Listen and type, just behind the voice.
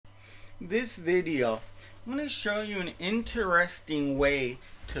This video, I'm going to show you an interesting way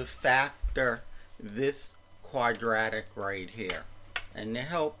to factor this quadratic right here. And to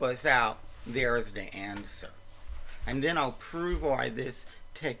help us out, there's the answer. And then I'll prove why this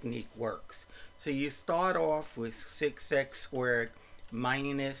technique works. So you start off with 6x squared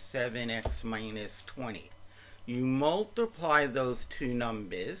minus 7x minus 20. You multiply those two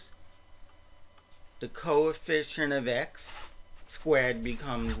numbers. The coefficient of x squared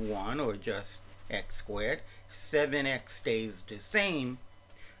becomes 1, or just x squared. 7x stays the same,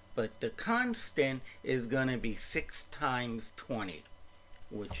 but the constant is going to be 6 times 20,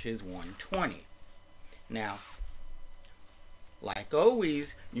 which is 120. Now, like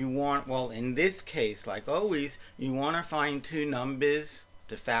always, you want, well, in this case, like always, you want to find two numbers.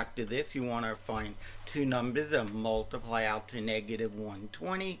 To factor this, you want to find two numbers that multiply out to negative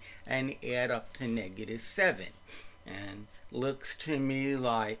 120 and add up to negative 7. And looks to me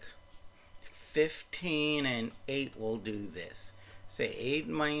like 15 and 8 will do this. So 8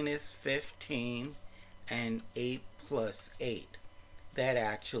 minus 15 and 8 plus 8. That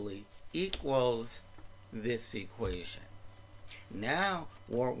actually equals this equation. Now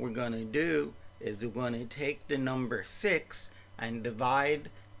what we're going to do is we're going to take the number 6 and divide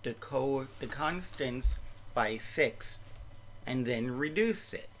the constants by 6 and then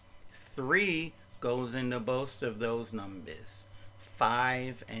reduce it. 3 goes into both of those numbers.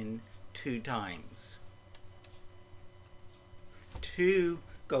 5 and 2 times. 2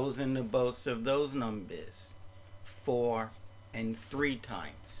 goes into both of those numbers. 4 and 3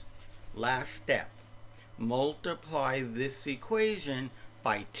 times. Last step. Multiply this equation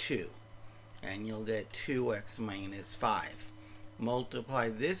by 2 and you'll get 2x minus 5. Multiply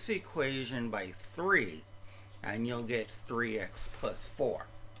this equation by 3 and you'll get 3x plus 4.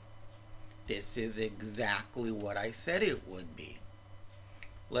 This is exactly what I said it would be.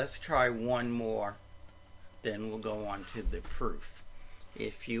 Let's try one more, then we'll go on to the proof.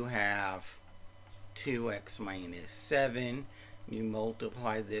 If you have 2x minus 7, you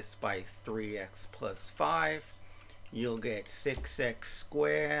multiply this by 3x plus 5, you'll get 6x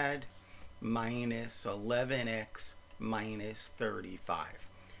squared minus 11x minus 35.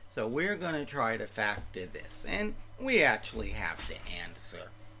 So we're going to try to factor this, and we actually have the answer,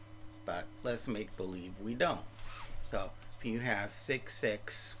 but let's make believe we don't. So if you have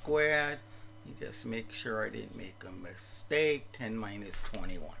 6x squared, you just make sure I didn't make a mistake, 10 minus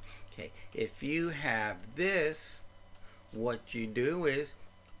 21. Okay, if you have this, what you do is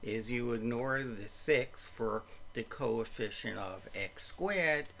you ignore the 6 for the coefficient of x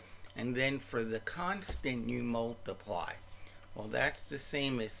squared, and then for the constant you multiply. Well, that's the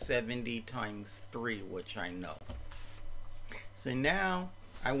same as 70 times 3, which I know. So now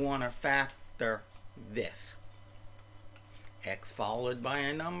I want to factor this. X followed by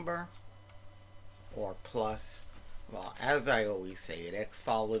a number, or plus, well, as I always say it, x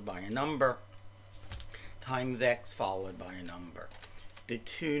followed by a number times x followed by a number. The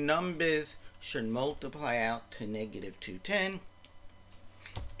two numbers should multiply out to negative 210,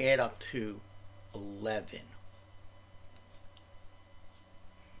 add up to 11.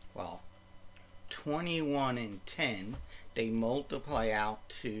 Well, 21 and 10, they multiply out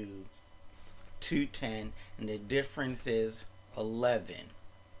to 210, and the difference is 11.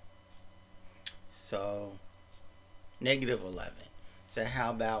 So, negative 11. So how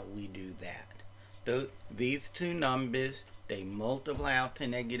about we do that? These two numbers, they multiply out to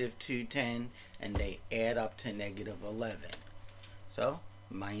negative 210, and they add up to negative 11. So,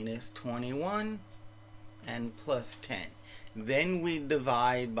 minus 21 and plus 10. Then we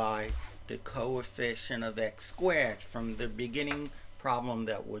divide by the coefficient of x squared from the beginning problem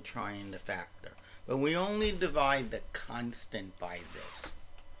that we're trying to factor. But we only divide the constant by this.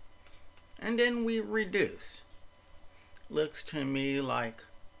 And then we reduce. Looks to me like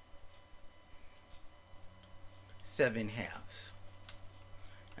 7/2.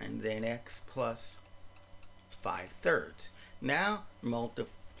 And then x plus 5/3. Now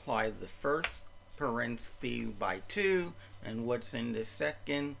multiply the first parenthesis by 2, and what's in the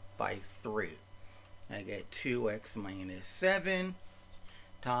second by 3. I get 2x minus 7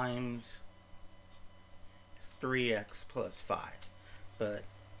 times 3x plus 5. But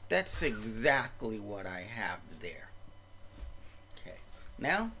that's exactly what I have there. Okay,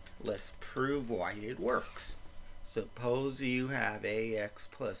 now let's prove why it works. Suppose you have ax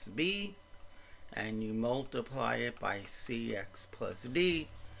plus b and you multiply it by cx plus d,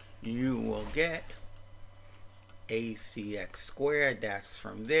 you will get acx squared, that's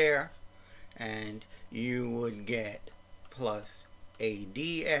from there, and you would get plus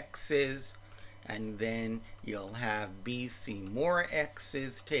adx's, and then you'll have BC more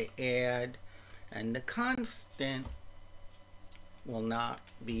x's to add, and the constant will not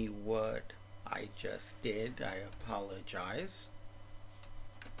be what I just did. I apologize.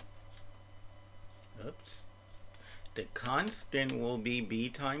 Oops. The constant will be b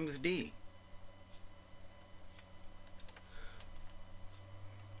times d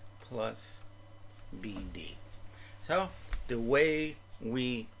plus bd. So the way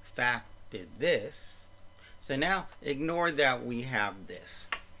we factored this, so now ignore that we have this.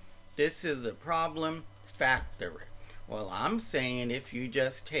 This is the problem, factor it. Well, I'm saying if you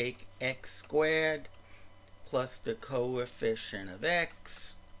just take x squared plus the coefficient of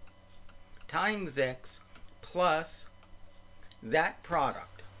x times x plus that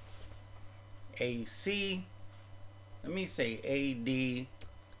product, AC, let me say AD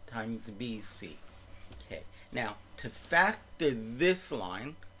times BC. Okay, now to factor this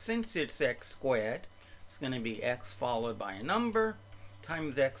line, since it's x squared, it's going to be x followed by a number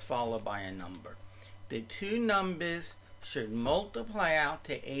times x followed by a number. The two numbers should multiply out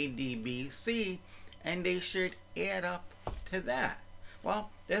to ADBC, and they should add up to that. Well,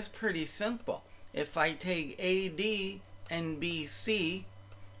 that's pretty simple. If I take AD and BC,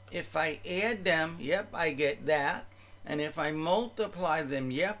 if I add them, yep, I get that. And if I multiply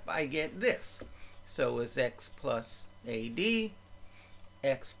them, yep, I get this. So it's x plus AD,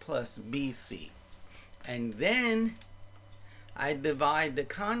 x plus BC. And then I divide the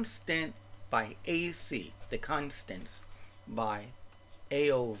constant by AC, the constants, by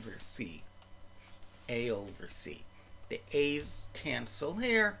A over C. A over C. The A's cancel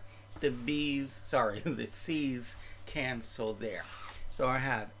here. The C's cancel there. So I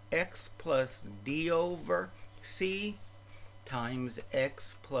have x plus D over C times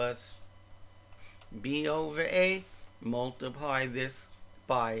x plus B over A. Multiply this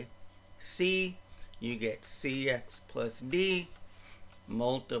by C. You get CX plus D.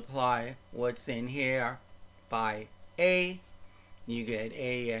 Multiply what's in here by A. You get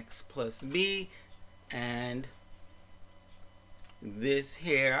AX plus B. And this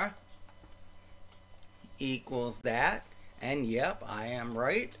here equals that. And yep, I am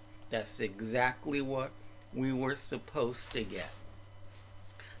right. That's exactly what we were supposed to get.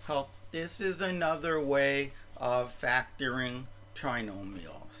 So this is another way of factoring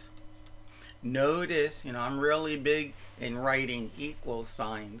trinomials. Notice, I'm really big in writing equal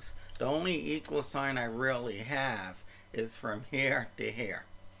signs. The only equal sign I really have is from here to here.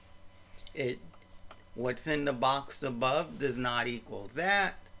 What's in the box above does not equal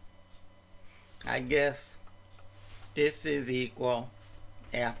that. I guess this is equal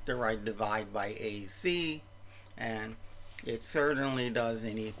after I divide by AC, and it certainly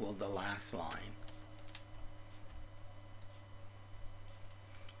doesn't equal the last line.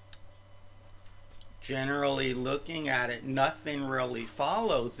 Generally looking at it, nothing really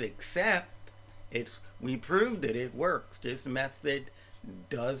follows except we proved it works. This method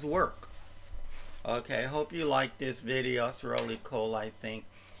does work. Okay, I hope you like this video. It's really cool, I think.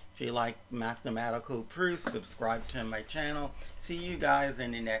 If you like mathematical proofs, subscribe to my channel. See you guys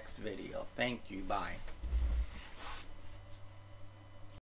in the next video. Thank you. Bye.